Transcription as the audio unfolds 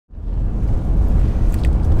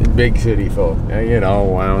big city folk. They get all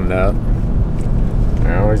wound up.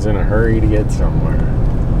 They're always in a hurry to get somewhere.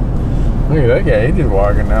 Look at that guy. He's just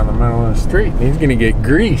walking down the middle of the street. He's going to get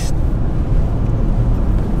greased.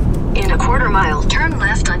 In a quarter mile, turn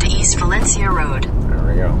left onto East Valencia Road. There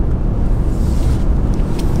we go.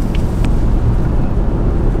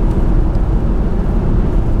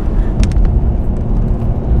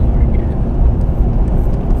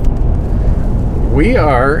 We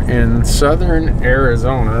are in southern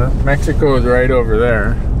Arizona. Mexico is right over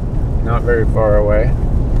there, not very far away.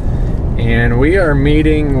 And we are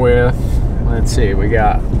meeting with, let's see, we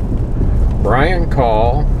got Brian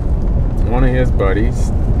Call, one of his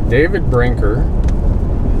buddies, David Brinker,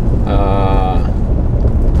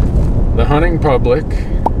 the Hunting Public,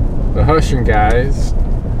 the Hushing Guys,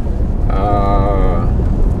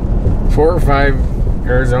 4 or 5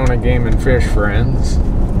 Arizona Game and Fish friends.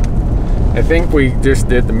 I think we just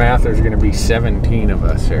did the math. There's going to be 17 of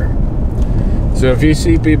us here. So if you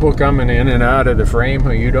see people coming in and out of the frame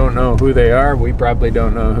who you don't know who they are, we probably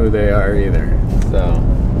don't know who they are either. So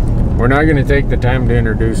we're not going to take the time to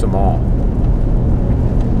introduce them all.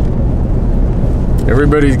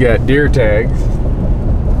 Everybody's got deer tags,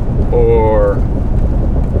 or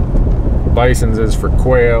licenses for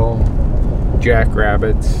quail,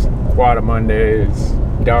 jackrabbits, quadamundes,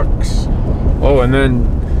 ducks. Oh, and then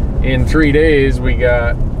in 3 days, we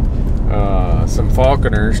got some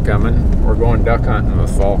falconers coming. We're going duck hunting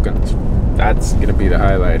with falcons. That's going to be the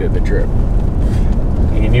highlight of the trip.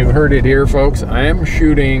 And you've heard it here, folks. I am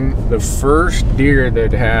shooting the first deer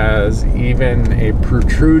that has even a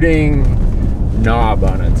protruding knob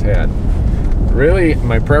on its head. Really,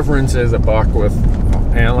 my preference is a buck with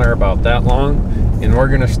antler about that long. And we're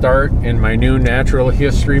going to start in my new Natural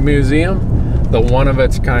History Museum, the one of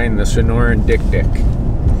its kind, the Sonoran Dik-Dik.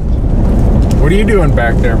 What are you doing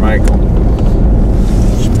back there, Michael?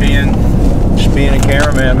 Just being a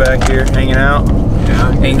cameraman back here, hanging out.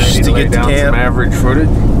 Yeah, anxious to get to camp. Some average footage.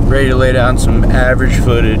 Ready to lay down some average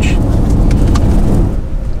footage.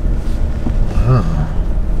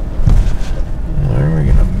 Where are we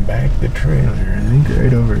gonna back the trailer? I think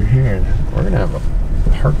right over here. We're gonna have a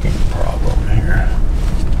parking problem here.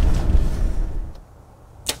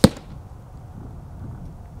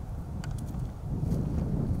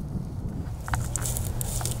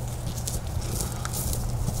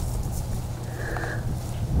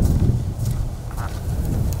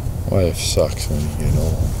 Life sucks when you get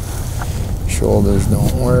old. Shoulders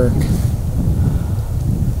don't work.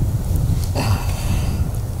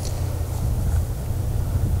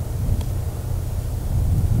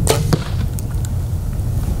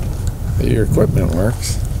 But your equipment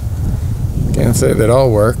works. Can't say that all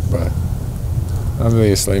work, but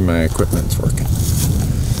obviously my equipment's working.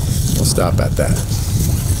 We'll stop at that.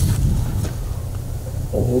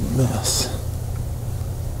 Old mess.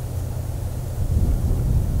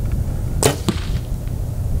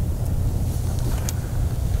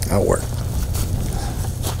 That'll work.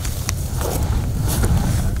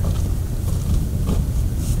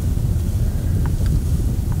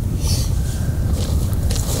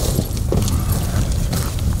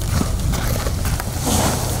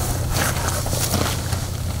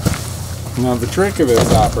 Now the trick of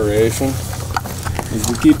this operation is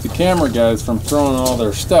to keep the camera guys from throwing all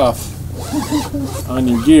their stuff on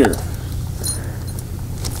your gear.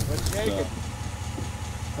 What's shaking?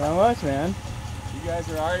 Not much, man. You guys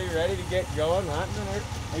are already ready to get going hunting?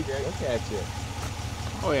 Hey Greg, look at you.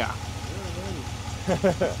 Oh yeah.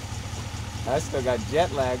 I still got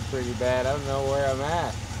jet lag pretty bad. I don't know where I'm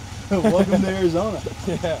at. Welcome to Arizona.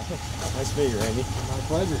 Yeah. Nice meeting you, Randy. My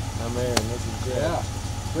pleasure. I'm Aaron. This is Greg. Yeah.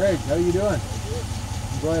 Greg, how you doing?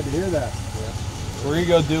 I'm glad to hear that. Yeah. We're gonna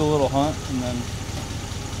go do a little hunt and then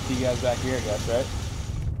see you guys back here, I guess, right?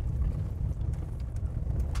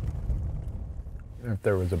 If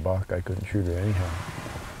there was a buck, I couldn't shoot it anyhow.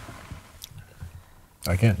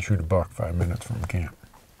 I can't shoot a buck 5 minutes from camp.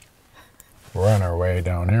 We're on our way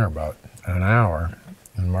down here about an hour,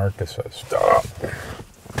 and Marcus says, stop.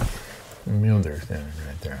 The mule deer's standing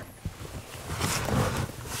right there.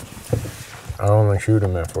 I'll only shoot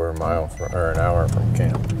him if we're a mile or an hour from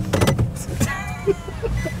camp.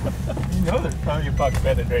 You know there's probably a buck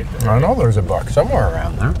bedded right there. I know there's a buck somewhere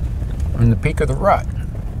around there, in the peak of the rut.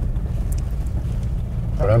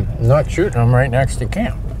 But I'm not shooting them right next to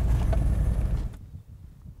camp.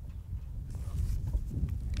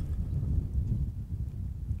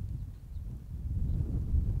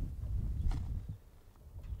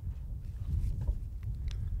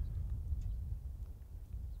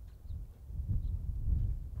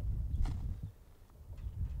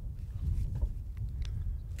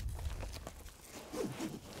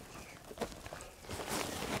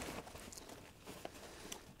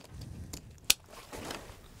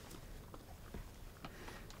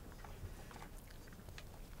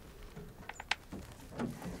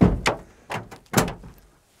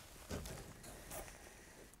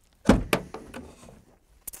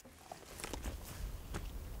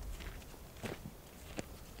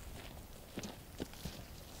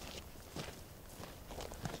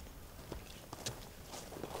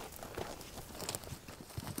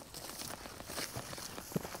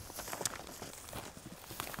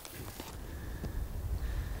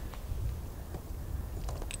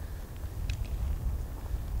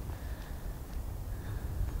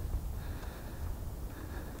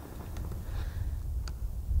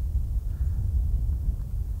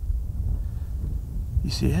 You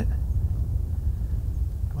see it?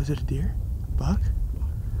 Was it a deer? Buck?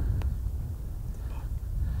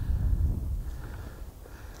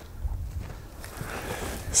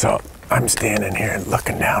 So I'm standing here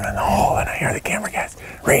looking down in the hole and I hear the camera guys,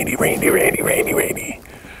 Randy, Randy, Randy, Randy, Randy.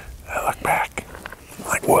 I look back, I'm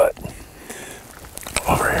like, what?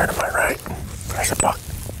 Over here to my right, there's a buck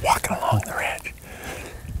walking along the ridge.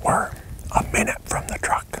 We're a minute from the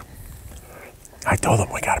truck. I told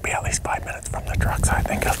him we gotta be at least 5 minutes from the truck, so I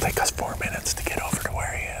think it'll take us 4 minutes to get over to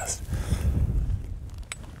where he is.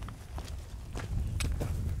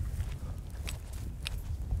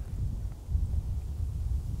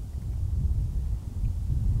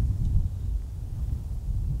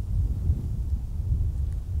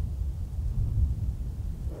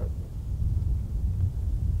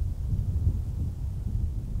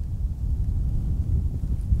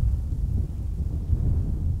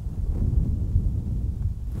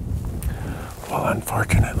 Well,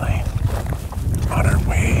 unfortunately, on our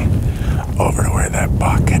way over to where that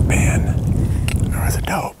buck had been, there was a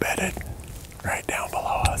doe bedded right down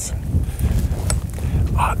below us.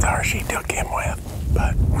 Odds are she took him with,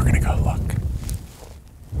 but we're gonna go look.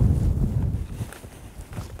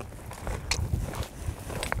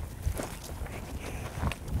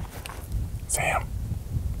 See him?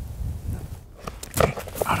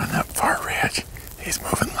 Out on that far ridge, he's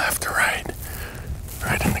moving left to right,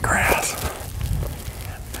 right in the grass.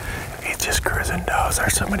 He's just cruising does.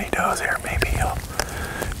 There's so many does here, maybe he'll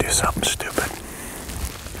do something stupid.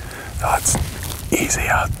 So let's ease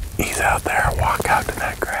out there, walk out to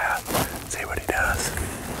that grass, see what he does.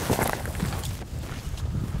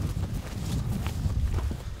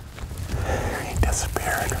 He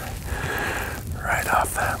disappeared right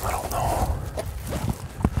off that little knoll.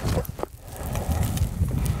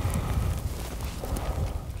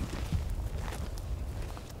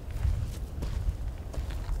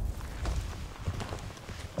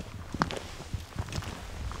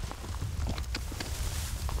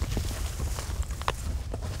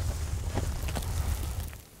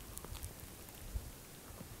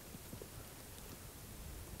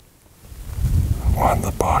 One's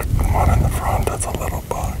a buck, one in the front is a little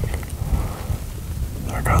buck.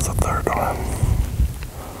 There goes a third one.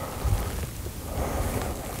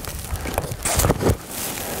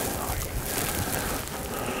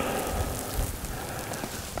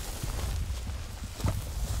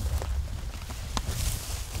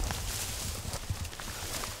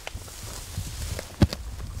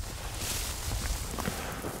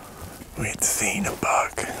 We'd seen a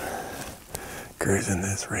buck cruising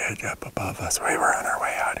this ridge up above us. We were on our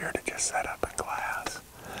way out here to just set up in class.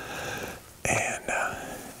 And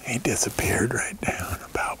he disappeared right down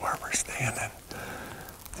about where we're standing.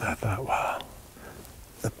 So I thought, well,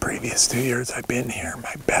 the previous 2 years I've been here,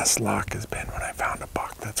 my best luck has been when I found a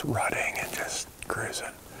buck that's rutting and just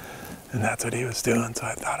cruising. And that's what he was doing, so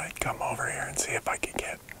I thought I'd come over here and see if I could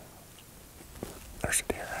get... There's a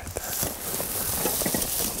deer right there.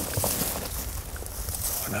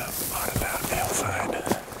 Out of that hillside.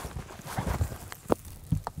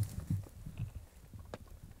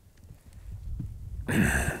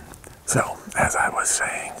 So, as I was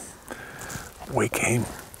saying, we came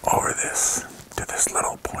over to this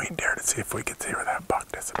little point here to see if we could see where that buck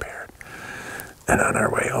disappeared. And on our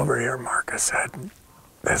way over here, Marcus said,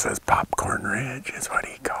 this is Popcorn Ridge, is what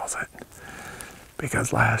he calls it.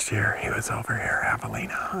 Because last year he was over here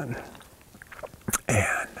javelina hunting.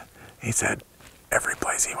 And he said, every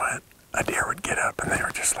place he went, a deer would get up and they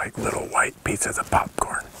were just like little white pieces of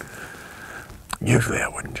popcorn. Usually I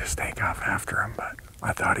wouldn't just take off after him, but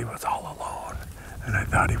I thought he was all alone. And I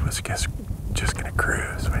thought he was just gonna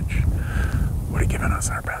cruise, which would have given us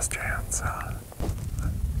our best chance.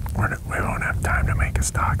 We won't have time to make a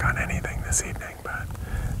stalk on anything this evening, but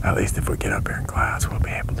at least if we get up here in class, we'll be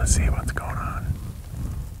able to see what's going on.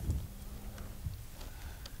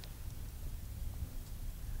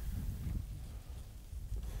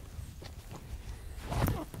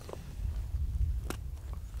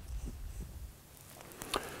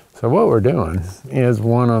 So what we're doing is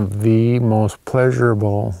one of the most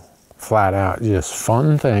pleasurable, flat out, just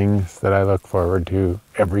fun things that I look forward to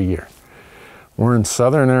every year. We're in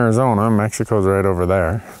southern Arizona, Mexico's right over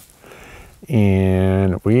there,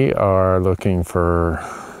 and we are looking for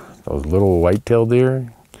those little white-tailed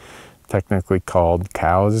deer, technically called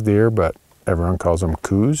Coues deer, but everyone calls them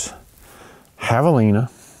Coues,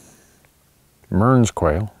 Javelina, Mearns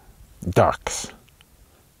quail, ducks,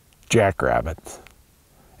 jackrabbits.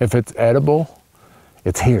 If it's edible,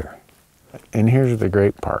 it's here. And here's the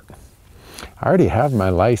great part. I already have my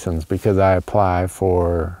license because I apply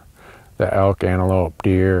for the elk, antelope,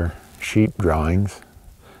 deer, sheep drawings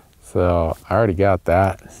So I already got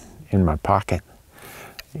that in my pocket.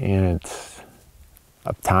 And it's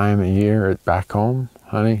a time of year back home,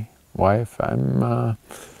 honey, wife. I'm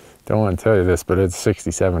don't want to tell you this, but it's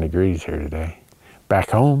 67 degrees here today.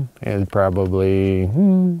 Back home is probably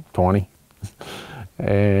 20.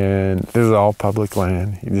 And this is all public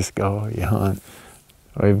land. You just go, you hunt.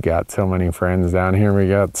 We've got so many friends down here. We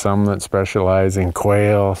got some that specialize in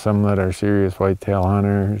quail, some that are serious whitetail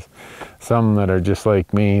hunters, some that are just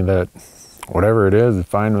like me, that whatever it is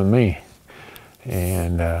fine with me.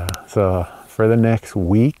 And so for the next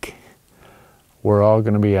week, we're all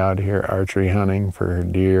going to be out here archery hunting for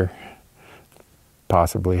deer,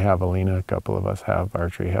 possibly javelina. A couple of us have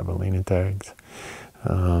archery javelina tags.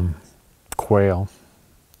 Quail.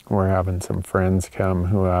 We're having some friends come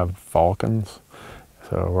who have falcons.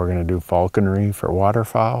 So we're going to do falconry for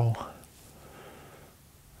waterfowl.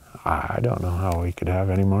 I don't know how we could have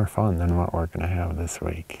any more fun than what we're going to have this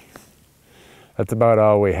week. That's about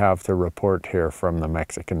all we have to report here from the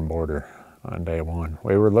Mexican border on day one.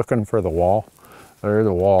 We were looking for the wall. There's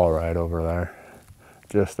a wall right over there,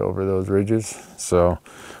 just over those ridges. So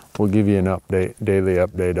we'll give you an update, daily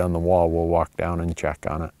update on the wall. We'll walk down and check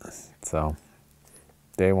on it. So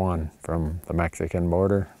day one from the Mexican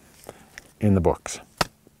border in the books.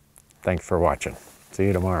 Thanks for watching. See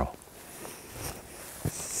you tomorrow.